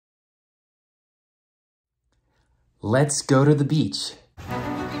Let's go to the beach.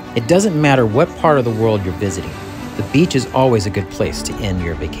 It doesn't matter what part of the world you're visiting, the beach is always a good place to end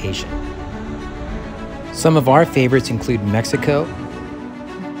your vacation. Some of our favorites include Mexico,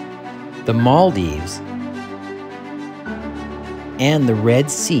 the Maldives, and the Red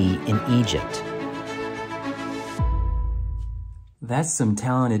Sea in Egypt. That's some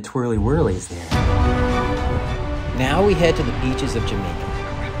talented twirly-whirlies there. Now we head to the beaches of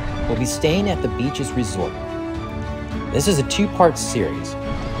Jamaica. We'll be staying at the Beaches Resort. This is a two-part series.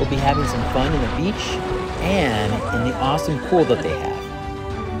 We'll be having some fun in the beach and in the awesome pool that they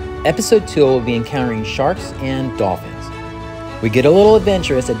have. Episode 2 will be encountering sharks and dolphins. We get a little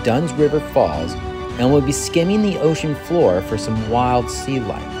adventurous at Dunn's River Falls, and we'll be skimming the ocean floor for some wild sea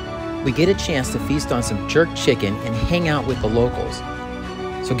life. We get a chance to feast on some jerk chicken and hang out with the locals.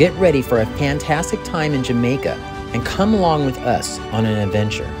 So get ready for a fantastic time in Jamaica and come along with us on an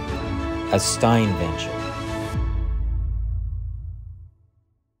adventure, a Stein venture.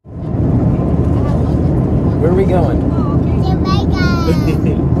 Where are we going?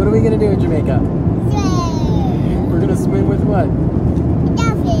 Jamaica! What are we going to do in Jamaica? Swim! We're going to swim with what?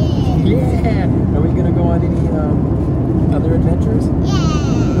 Dolphins! Yeah! Are we going to go on any other adventures?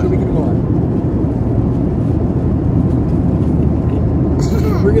 Yeah! What are we going to go on?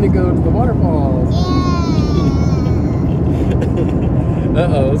 We're going to go to the waterfalls. Yeah!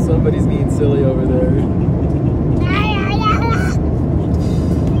 Uh-oh, somebody's being silly over there.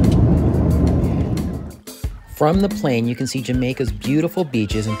 From the plane, you can see Jamaica's beautiful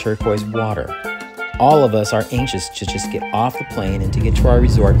beaches and turquoise water. All of us are anxious to just get off the plane and to get to our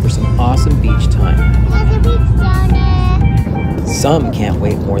resort for some awesome beach time. There's a beach down there! Some can't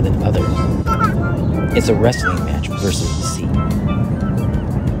wait more than others. It's a wrestling match versus the sea.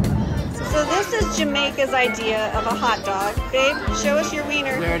 So this is Jamaica's idea of a hot dog. Babe, show us your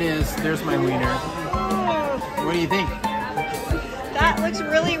wiener. There it is. There's my wiener. Oh, What do you think? that looks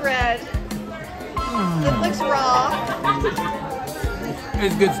really red. It looks raw.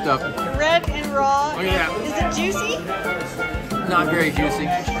 It's good stuff. Red and raw. Oh, yeah. Is it juicy? Not very juicy.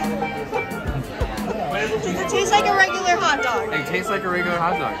 Does it taste like a regular hot dog? It tastes like a regular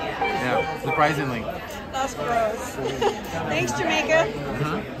hot dog. Yeah, surprisingly. That's gross. Thanks, Jamaica.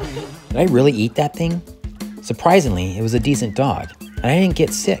 Did I really eat that thing? Surprisingly, it was a decent dog, and I didn't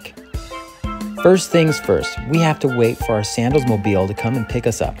get sick. First things first, we have to wait for our Sandals mobile to come and pick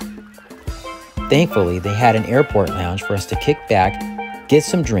us up. Thankfully, they had an airport lounge for us to kick back, get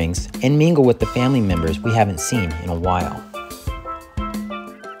some drinks, and mingle with the family members we haven't seen in a while.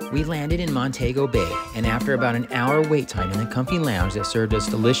 We landed in Montego Bay, and after about an hour wait time in the comfy lounge that served us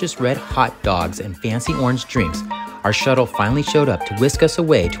delicious red hot dogs and fancy orange drinks, our shuttle finally showed up to whisk us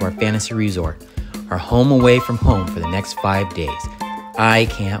away to our fantasy resort, our home away from home for the next 5 days. I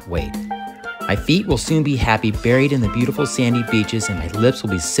can't wait. My feet will soon be happy buried in the beautiful sandy beaches, and my lips will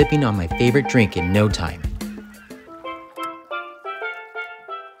be sipping on my favorite drink in no time.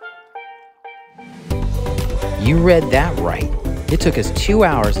 You read that right. It took us 2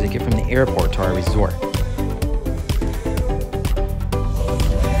 hours to get from the airport to our resort.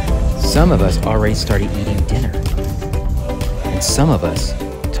 Some of us already started eating dinner, and some of us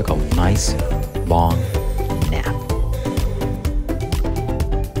took a nice, long nap.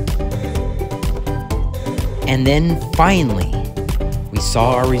 And then finally, we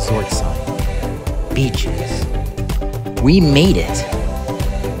saw our resort sign, beaches. We made it.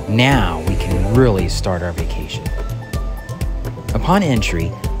 Now we can really start our vacation. Upon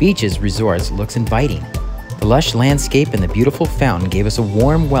entry, Beaches Resorts looks inviting. The lush landscape and the beautiful fountain gave us a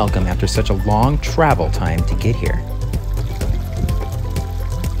warm welcome after such a long travel time to get here.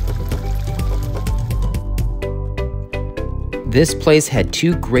 This place had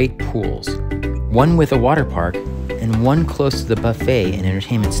 2 great pools, one with a water park and one close to the buffet and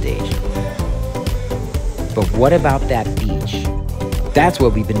entertainment stage. But what about that beach? That's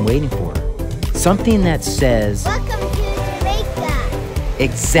what we've been waiting for. Something that says, Welcome to Jamaica!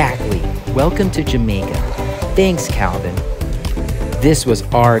 exactly, welcome to Jamaica. Thanks, Calvin. This was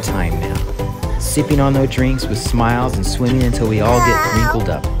our time now. Sipping on those drinks with smiles and swimming until we all get wrinkled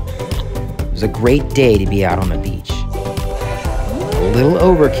up. It was a great day to be out on the beach. A little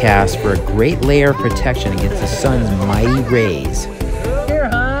overcast for a great layer of protection against the sun's mighty rays. Here,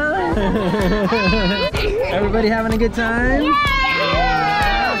 huh? Everybody having a good time?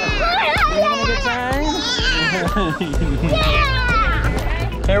 Yeah! Having a good time?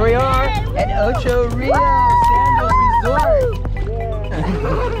 Yeah! Here we are at Ocho Rios Sandals Resort.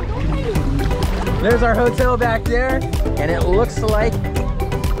 There's our hotel back there, and it looks like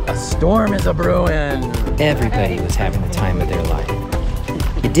a storm is a brewing. Everybody was having the time of their life.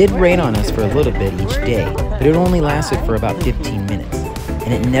 It did rain on us for a little bit each day, but it only lasted for about 15 minutes,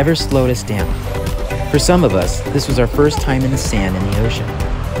 and it never slowed us down. For some of us, this was our first time in the sand in the ocean.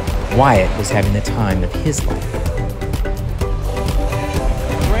 Wyatt was having the time of his life.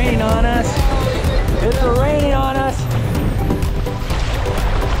 It's raining on us. It's raining on us.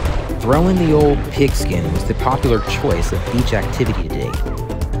 Throwing the old pigskin was the popular choice of beach activity today.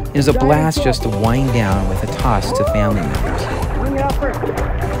 It was a blast just to wind down with a toss to family members. Bring it up first.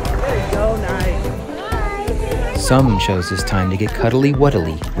 There you go, nice. Some chose this time to get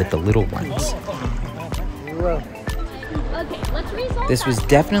cuddly-wuddly with the little ones. This was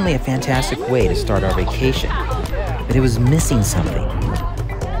definitely a fantastic way to start our vacation, but it was missing something.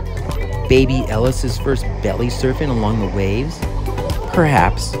 Baby Ellis's first belly surfing along the waves?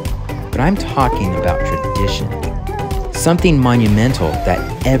 Perhaps, but I'm talking about tradition. Something monumental that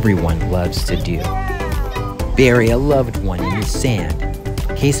everyone loves to do. Bury a loved one in the sand.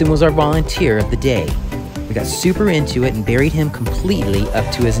 Kason was our volunteer of the day. We got super into it and buried him completely up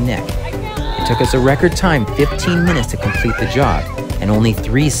to his neck. It took us a record time, 15 minutes to complete the job, and only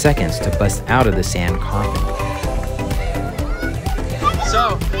 3 seconds to bust out of the sand coffin.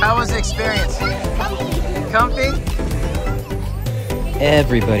 So, how was the experience? Comfy?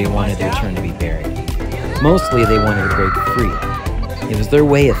 Everybody wanted their turn to be buried. Mostly they wanted to break free. It was their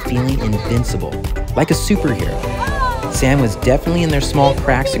way of feeling invincible, like a superhero. Sand was definitely in their small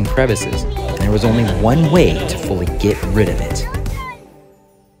cracks and crevices, and there was only one way to fully get rid of it.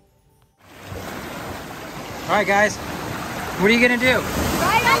 All right, guys. What are you gonna do?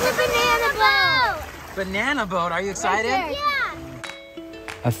 Ride on the banana boat. Banana boat. Are you excited? Yeah.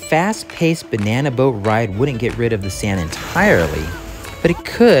 A fast-paced banana boat ride wouldn't get rid of the sand entirely, but it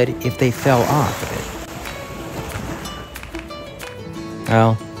could if they fell off of it.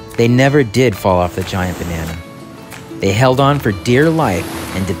 Well, they never did fall off the giant banana. They held on for dear life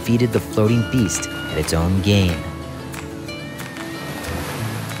and defeated the floating beast at its own game.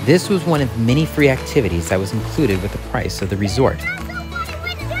 This was one of many free activities that was included with the price of the resort. Oh,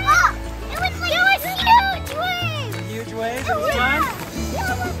 it was huge waves. Huge waves. It was fun.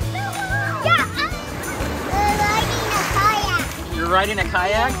 Yeah. You're riding a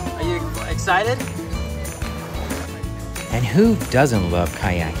kayak. Are you excited? And who doesn't love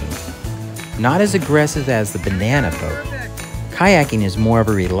kayaking? Not as aggressive as the banana boat. Kayaking is more of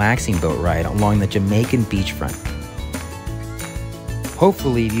a relaxing boat ride along the Jamaican beachfront.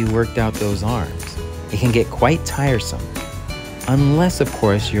 Hopefully you worked out those arms. It can get quite tiresome. Unless, of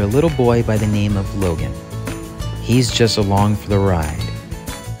course, you're a little boy by the name of Logan. He's just along for the ride.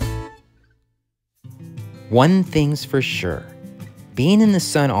 One thing's for sure. Being in the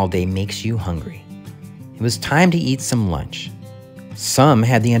sun all day makes you hungry. It was time to eat some lunch. Some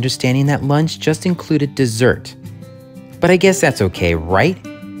had the understanding that lunch just included dessert. But I guess that's okay, right?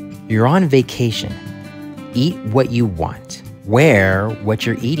 You're on vacation. Eat what you want. Wear what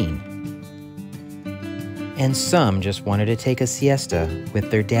you're eating. And some just wanted to take a siesta with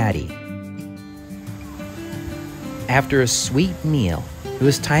their daddy. After a sweet meal, it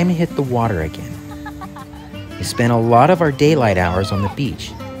was time to hit the water again. We spent a lot of our daylight hours on the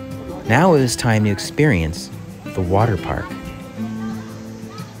beach. Now it was time to experience the water park.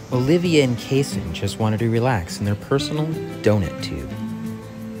 Olivia and Kason just wanted to relax in their personal donut tube.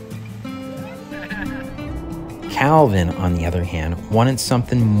 Calvin, on the other hand, wanted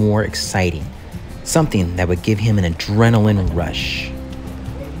something more exciting, something that would give him an adrenaline rush.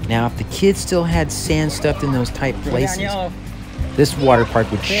 Now, if the kids still had sand stuffed in those tight places, this water park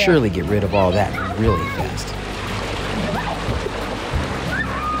would surely get rid of all that really fast.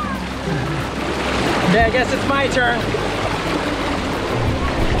 Okay, I guess it's my turn.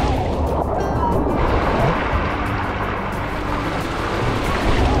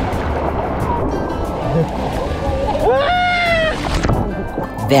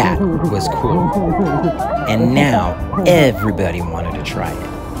 That was cool. And now everybody wanted to try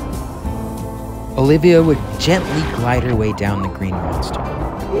it. Olivia would gently glide her way down the green monster.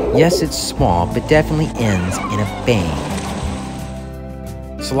 Yes, it's small, but definitely ends in a bang.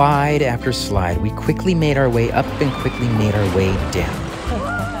 Slide after slide, we quickly made our way up and quickly made our way down.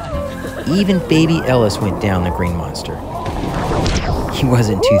 Even baby Ellis went down the green monster. He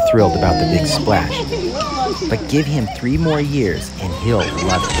wasn't too thrilled about the big splash, but give him 3 more years and he'll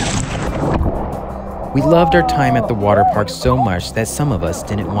love it. We loved our time at the water park so much that some of us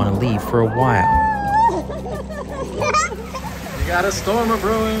didn't want to leave for a while. We got a storm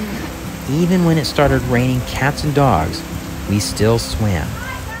brewing. Even when it started raining cats and dogs, we still swam.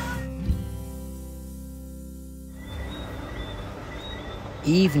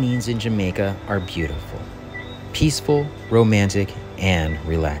 Evenings in Jamaica are beautiful, peaceful, romantic, and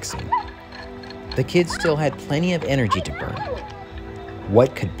relaxing. The kids still had plenty of energy to burn.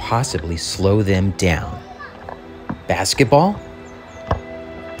 What could possibly slow them down? Basketball?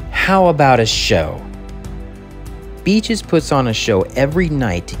 How about a show? Beaches puts on a show every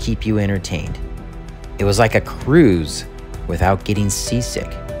night to keep you entertained. It was like a cruise without getting seasick.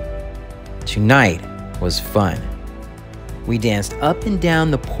 Tonight was fun. We danced up and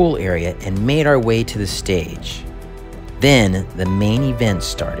down the pool area and made our way to the stage. Then the main event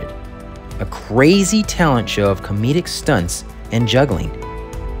started. A crazy talent show of comedic stunts and juggling.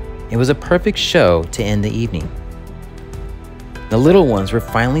 It was a perfect show to end the evening. The little ones were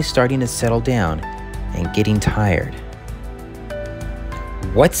finally starting to settle down and getting tired.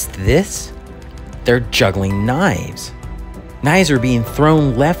 What's this? They're juggling knives. Knives are being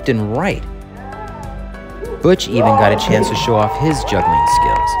thrown left and right. Butch even got a chance to show off his juggling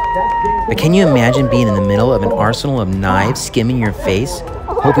skills. But can you imagine being in the middle of an arsenal of knives skimming your face,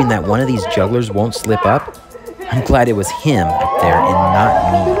 hoping that one of these jugglers won't slip up? I'm glad it was him up there and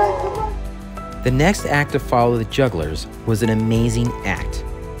not me. The next act to follow the jugglers was an amazing act.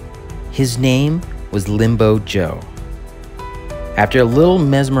 His name was Limbo Joe. After a little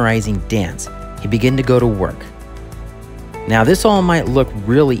mesmerizing dance, he began to go to work. Now this all might look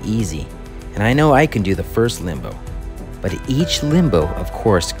really easy, and I know I can do the first limbo, but each limbo, of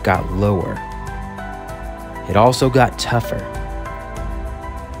course, got lower. It also got tougher.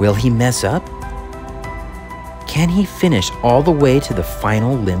 Will he mess up? Can he finish all the way to the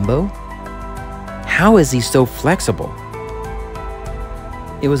final limbo? How is he so flexible?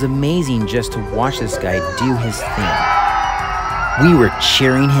 It was amazing just to watch this guy do his thing. We were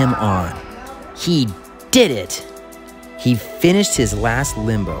cheering him on. He did it! He finished his last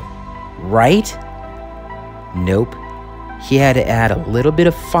limbo, right? Nope. He had to add a little bit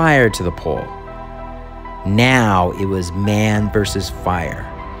of fire to the pole. Now it was man versus fire.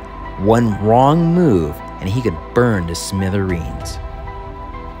 One wrong move and he could burn to smithereens.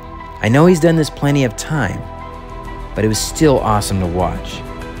 I know he's done this plenty of time, but it was still awesome to watch.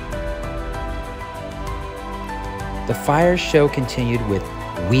 The fire show continued with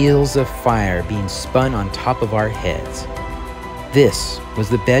wheels of fire being spun on top of our heads. This was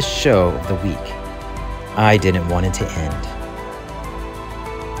the best show of the week. I didn't want it to end.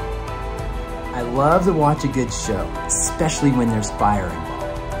 I love to watch a good show, especially when there's fire involved.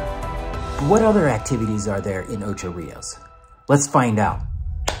 But what other activities are there in Ocho Rios? Let's find out.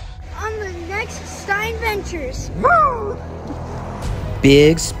 On the next Stein Ventures.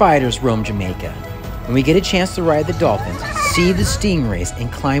 Big spiders roam Jamaica, and we get a chance to ride the dolphins, see the stingrays,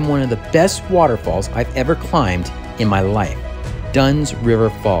 and climb one of the best waterfalls I've ever climbed in my life, Dunn's River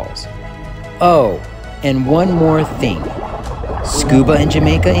Falls. Oh, and one more thing. Scuba in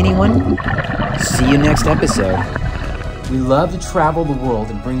Jamaica, anyone? See you next episode. We love to travel the world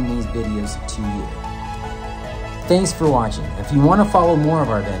and bring these videos to you. Thanks for watching. If you want to follow more of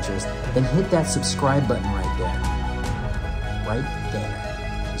our adventures, then hit that subscribe button right there. Right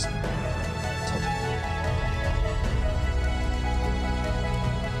there. Just touch it.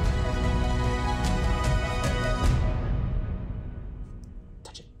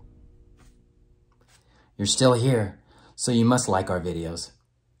 Touch it. You're still here, so you must like our videos.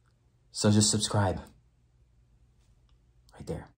 So just subscribe. Right there.